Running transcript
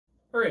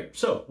All right,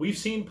 so we've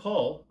seen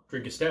Paul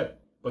drink a stout,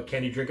 but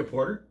can he drink a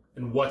porter?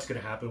 And what's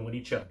going to happen when he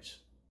chugs?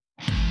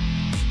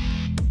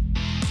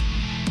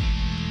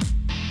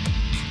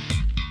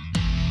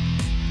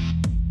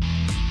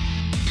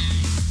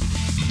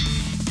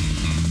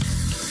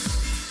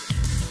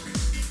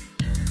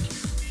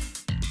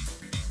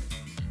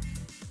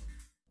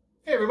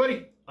 Hey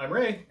everybody, I'm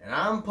Ray. And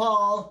I'm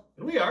Paul.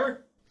 And we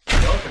are the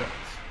Alconauts.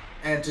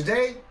 And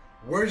today,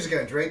 we're just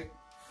gonna drink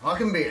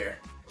fucking beer.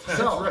 That's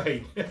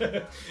right.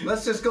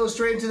 Let's just go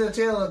straight into the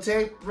tail of the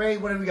tape. Ray,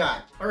 what do we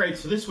got? All right,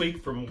 so this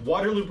week from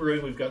Waterloo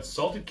Brewing, we've got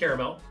salted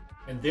caramel,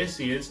 and this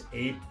is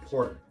a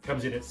porter.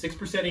 Comes in at 6%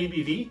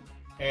 ABV,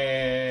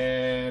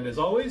 and as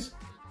always,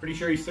 pretty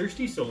sure he's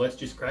thirsty, so let's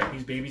just crack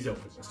these babies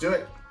open. Let's do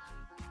it.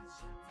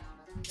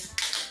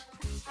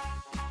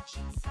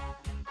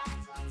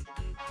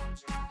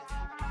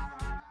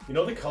 You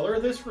know, the color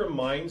of this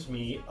reminds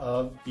me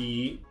of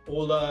the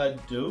Ola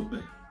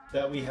Dube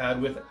that we had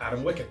with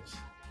Adam Wickens.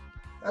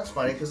 That's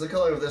funny, because the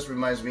color of this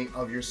reminds me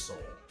of your soul.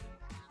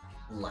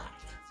 Black.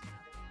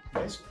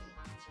 Nice.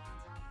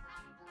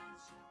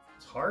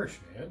 It's harsh,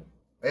 man.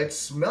 It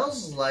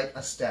smells like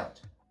a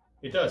stout.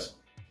 It does.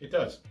 It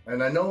does.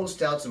 And I know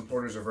stouts and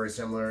porters are very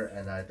similar,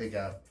 and I think,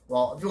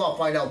 well, if you want to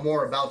find out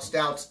more about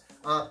stouts,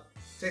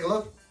 take a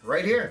look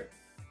right here.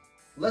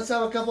 Let's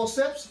have a couple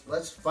sips.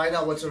 Let's find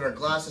out what's in our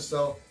glasses.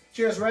 So,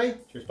 cheers, Ray.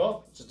 Cheers,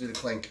 Paul. Let's just do the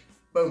clink.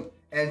 Boom.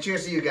 And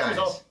cheers to you guys.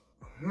 Cheers,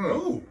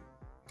 Ooh.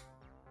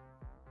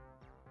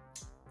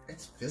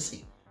 It's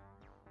fizzy.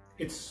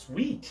 It's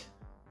sweet.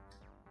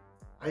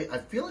 I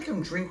feel like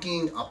I'm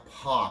drinking a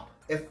pop.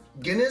 If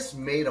Guinness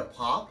made a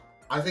pop,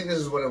 I think this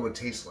is what it would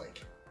taste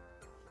like.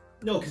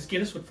 No, because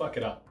Guinness would fuck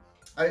it up.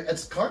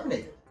 It's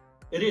carbonated.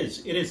 It is.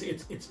 It is.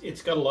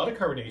 It's got a lot of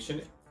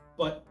carbonation,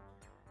 but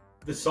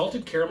the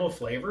salted caramel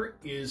flavor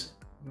is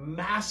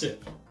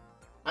massive.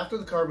 After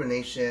the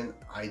carbonation,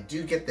 I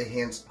do get the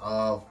hints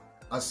of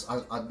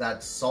that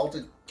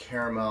salted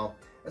caramel.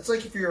 It's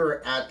like if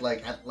you're at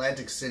like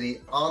Atlantic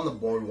City on the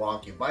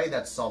boardwalk, you buy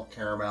that salt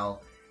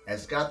caramel, and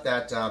it's got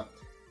that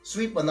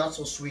sweet but not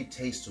so sweet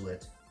taste to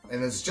it,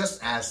 and it's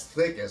just as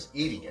thick as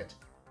eating it.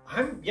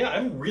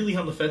 I'm really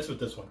on the fence with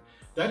this one.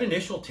 That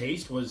initial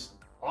taste was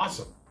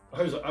awesome.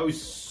 I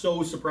was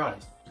so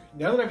surprised.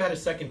 Now that I've had a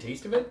second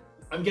taste of it,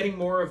 I'm getting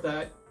more of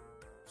that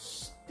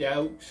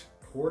stout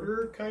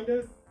porter kind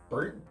of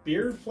burnt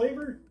beer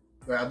flavor.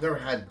 I've never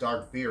had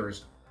dark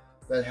beers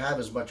that have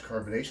as much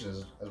carbonation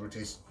as we're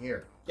tasting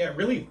here. Yeah, it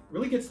really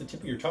gets the tip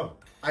of your tongue.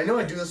 I know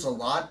I do this a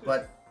lot,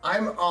 but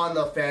I'm on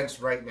the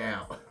fence right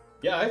now.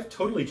 Yeah, I've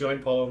totally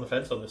joined Paul on the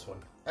fence on this one.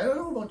 I don't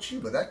know about you,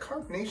 but that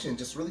carbonation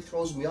just really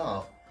throws me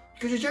off.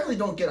 Because you generally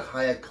don't get a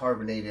high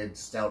carbonated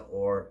stout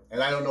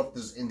and I don't know if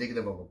this is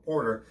indicative of a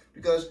porter,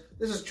 because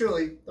this is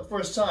truly the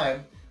first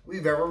time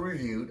we've ever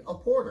reviewed a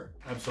porter.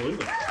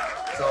 Absolutely.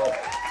 So,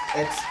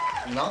 it's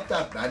not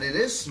that bad. It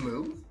is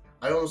smooth.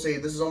 I don't say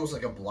this is almost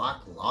like a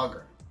black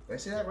lager. Did I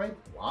say that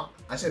right? Block?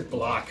 I said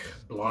black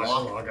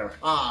lager.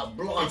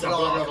 Block It's a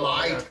lager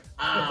black light.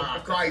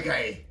 lager.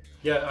 Crikey.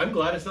 Yeah, I'm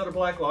glad it's not a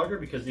black lager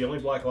because the only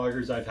black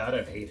lagers I've had,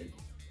 I've hated.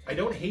 I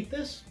don't hate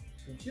this.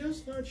 I'm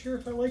just not sure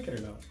if I like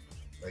it or not.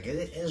 Like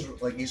it is,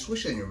 like you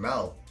swish it in your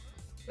mouth,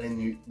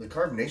 and the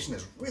carbonation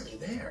is really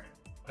there.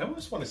 I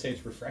almost want to say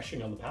it's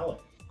refreshing on the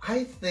palate.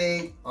 I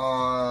think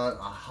on a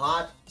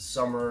hot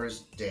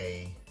summer's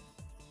day,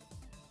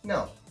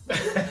 no,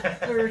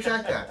 let me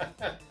retract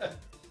that.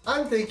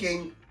 I'm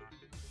thinking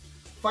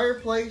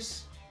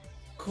fireplace,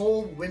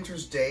 cold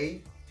winter's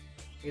day,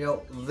 you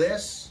know,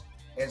 this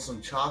and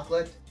some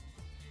chocolate,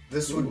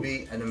 this would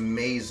be an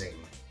amazing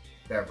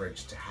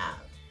beverage to have.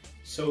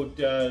 So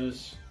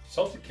does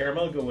salted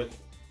caramel go with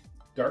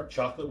dark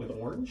chocolate with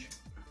orange?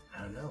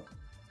 I don't know.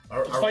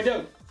 Let's find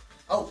out.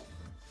 Oh,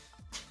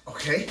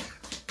 okay.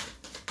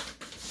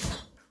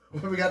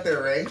 What do we got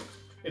there, Ray?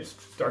 It's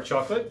dark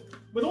chocolate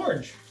with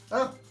orange.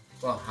 Oh,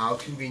 well, how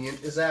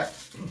convenient is that?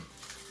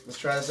 Let's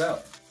try this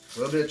out. A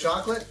little bit of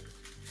chocolate,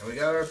 and we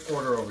got our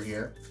porter over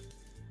here.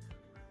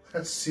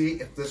 Let's see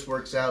if this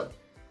works out.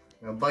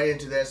 Now bite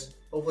into this.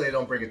 Hopefully I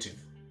don't break a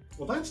tooth.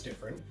 Well, that's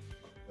different.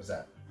 What's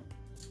that?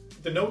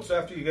 The notes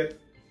after you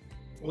get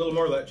a little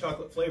more of that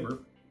chocolate flavor,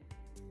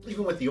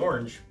 even with the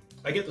orange,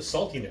 I get the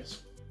saltiness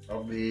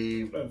of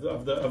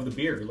the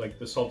beer, like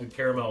the salted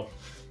caramel.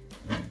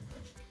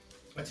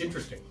 That's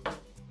interesting.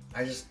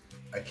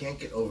 I can't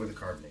get over the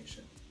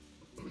carbonation.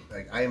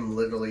 Like I am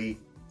literally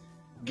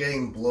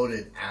getting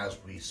bloated as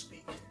we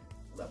speak.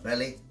 The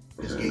belly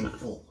is getting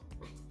full.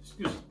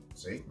 Excuse me.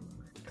 See?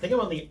 I think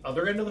I'm on the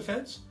other end of the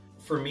fence.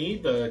 For me,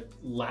 the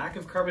lack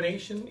of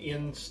carbonation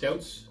in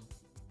stouts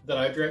that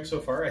I've drank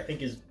so far, I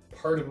think is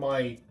part of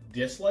my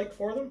dislike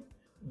for them.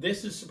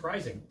 This is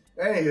surprising.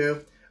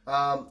 Anywho,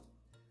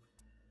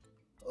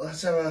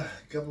 let's have a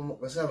couple more.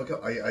 Let's have a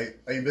couple.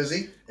 Are you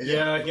busy?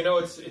 Yeah, you know,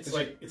 it's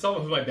like it's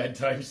almost my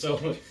bedtime.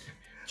 So,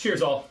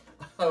 cheers, all.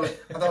 I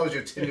thought it was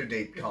your Tinder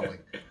date calling.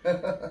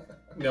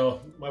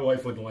 No, my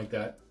wife wouldn't like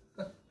that.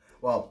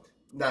 Well,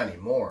 not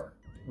anymore.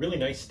 Really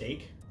nice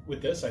steak.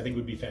 with this, I think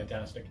would be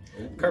fantastic.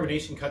 Ooh.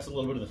 Carbonation cuts a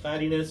little bit of the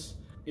fattiness.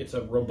 It's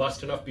a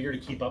robust enough beer to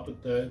keep up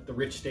with the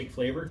rich steak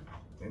flavor.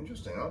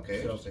 Interesting. Okay,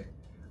 So- interesting.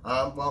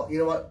 Well, you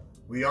know what?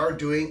 We are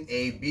doing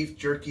a beef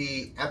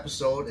jerky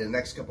episode in the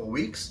next couple of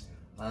weeks.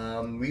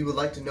 We would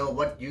like to know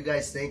what you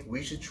guys think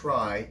we should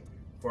try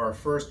for our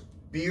first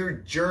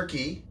beer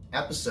jerky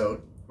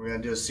episode. We're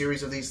going to do a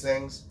series of these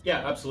things.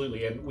 Yeah,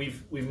 absolutely. And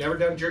we've never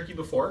done jerky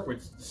before.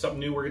 It's something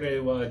new we're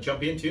going to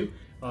jump into.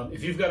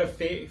 If you've got a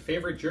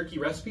favorite jerky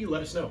recipe,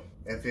 let us know.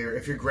 If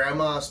your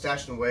grandma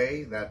stashed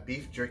away that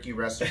beef jerky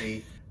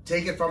recipe,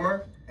 take it from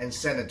her and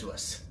send it to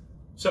us.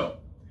 So,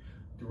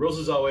 the rules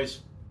as always,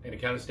 I'm going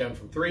to count us down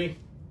from 3.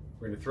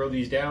 We're going to throw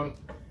these down.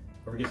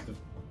 Whoever gets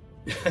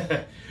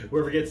the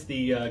whoever gets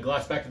the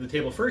glass back to the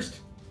table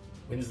first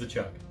wins the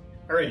chug.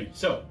 Alrighty,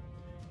 so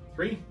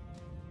 3,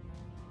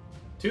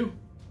 2,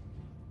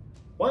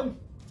 1,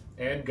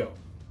 and go.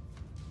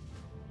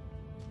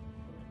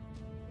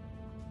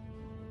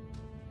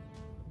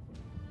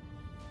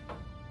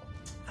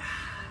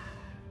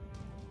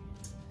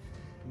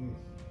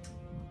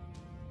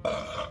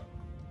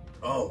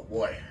 Oh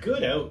boy.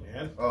 Good out,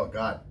 man. Oh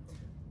god.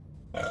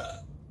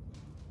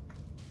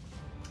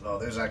 Oh,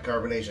 there's that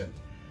carbonation.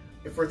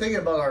 If we're thinking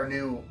about our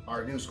new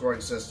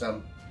scoring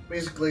system,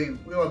 basically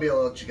we want to be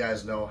able to let you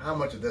guys know how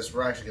much of this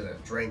we're actually going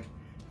to drink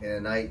in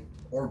a night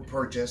or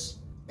purchase.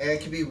 And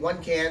it could be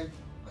 1 can,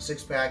 a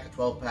 6-pack, a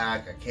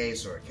 12-pack, a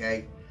case, or a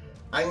keg.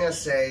 I'm going to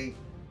say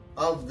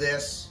of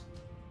this,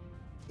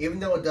 even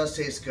though it does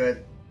taste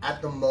good,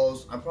 at the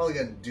most I'm probably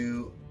going to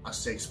do a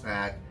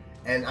 6-pack,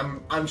 and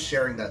I'm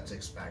sharing that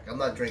 6-pack. I'm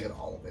not drinking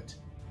all of it,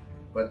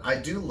 but I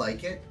do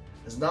like it.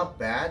 It's not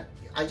bad.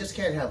 I just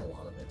can't have a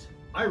lot of it.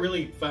 I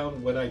really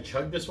found when I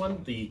chugged this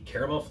one, the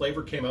caramel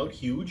flavor came out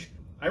huge.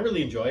 I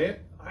really enjoy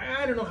it.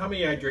 I don't know how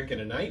many I drink in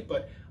a night,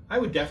 but I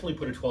would definitely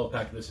put a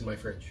 12-pack of this in my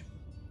fridge.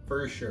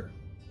 For sure.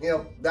 You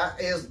know, that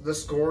is the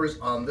scores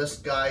on this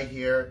guy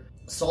here.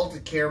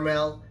 Salted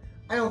caramel.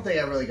 I don't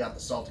think I really got the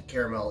salted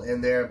caramel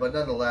in there, but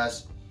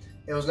nonetheless,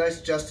 it was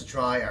nice just to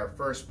try our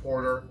first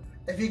porter.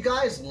 If you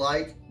guys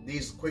like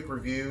these quick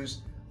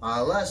reviews,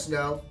 let us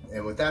know.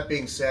 And with that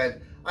being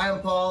said, I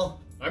am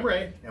Paul. I'm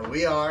Ray. And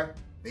we are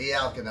the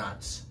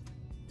Alconauts.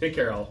 Take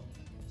care, all.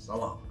 So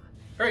long.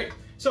 Alright,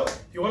 so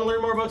if you want to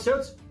learn more about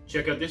stouts,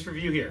 check out this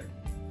review here.